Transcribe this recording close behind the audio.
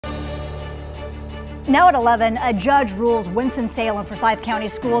Now at 11, a judge rules Winston-Salem and Forsyth County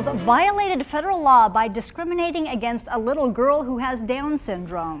schools violated federal law by discriminating against a little girl who has Down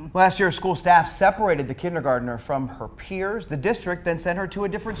syndrome. Last year, school staff separated the kindergartner from her peers. The district then sent her to a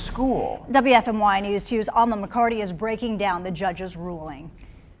different school. WFMY News 2's Alma McCarty is breaking down the judge's ruling.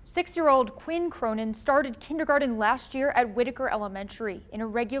 6-year-old Quinn Cronin started kindergarten last year at Whitaker Elementary in a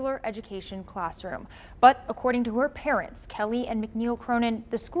regular education classroom. But according to her parents, Kelly and McNeil Cronin,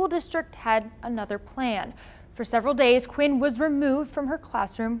 the school district had another plan. For several days, Quinn was removed from her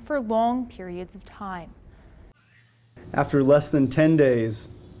classroom for long periods of time. After less than 10 days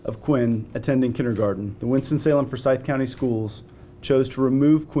of Quinn attending kindergarten, the Winston-Salem Forsyth County schools chose to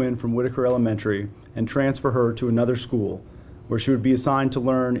remove Quinn from Whitaker Elementary and transfer her to another school, where she would be assigned to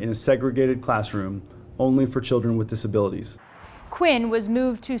learn in a segregated classroom only for children with disabilities. Quinn was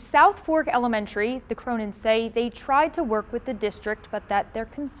moved to South Fork Elementary. The Cronins say they tried to work with the district, but that their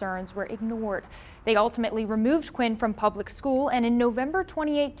concerns were ignored. They ultimately removed Quinn from public school and in November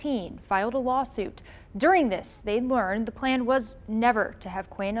 2018 filed a lawsuit. During this, they learned the plan was never to have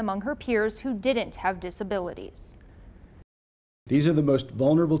Quinn among her peers who didn't have disabilities. These are the most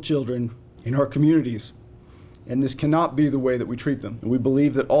vulnerable children in our communities, and this cannot be the way that we treat them. And we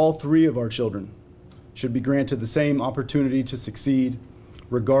believe that all three of our children should be granted the same opportunity to succeed,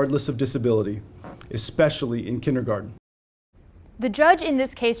 regardless of disability, especially in kindergarten. The judge in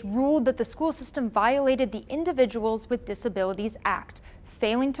this case ruled that the school system violated the Individuals with Disabilities Act,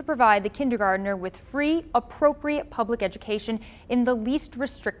 failing to provide the kindergartner with free, appropriate public education in the least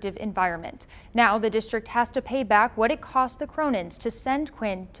restrictive environment. Now the district has to pay back what it cost the Cronins to send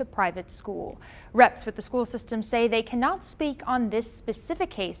Quinn to private school. Reps with the school system say they cannot speak on this specific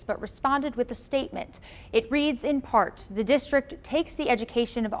case, but responded with a statement. It reads in part, "The district takes the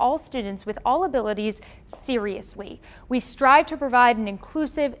education of all students with all abilities seriously. We strive to provide an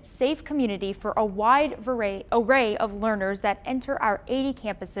inclusive, safe community for a wide array of learners that enter our 80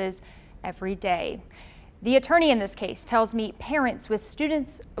 campuses every day." The attorney in this case tells me parents with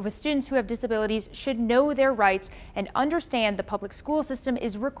students who have disabilities should know their rights and understand the public school system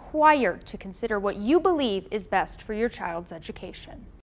is required to consider what you believe is best for your child's education.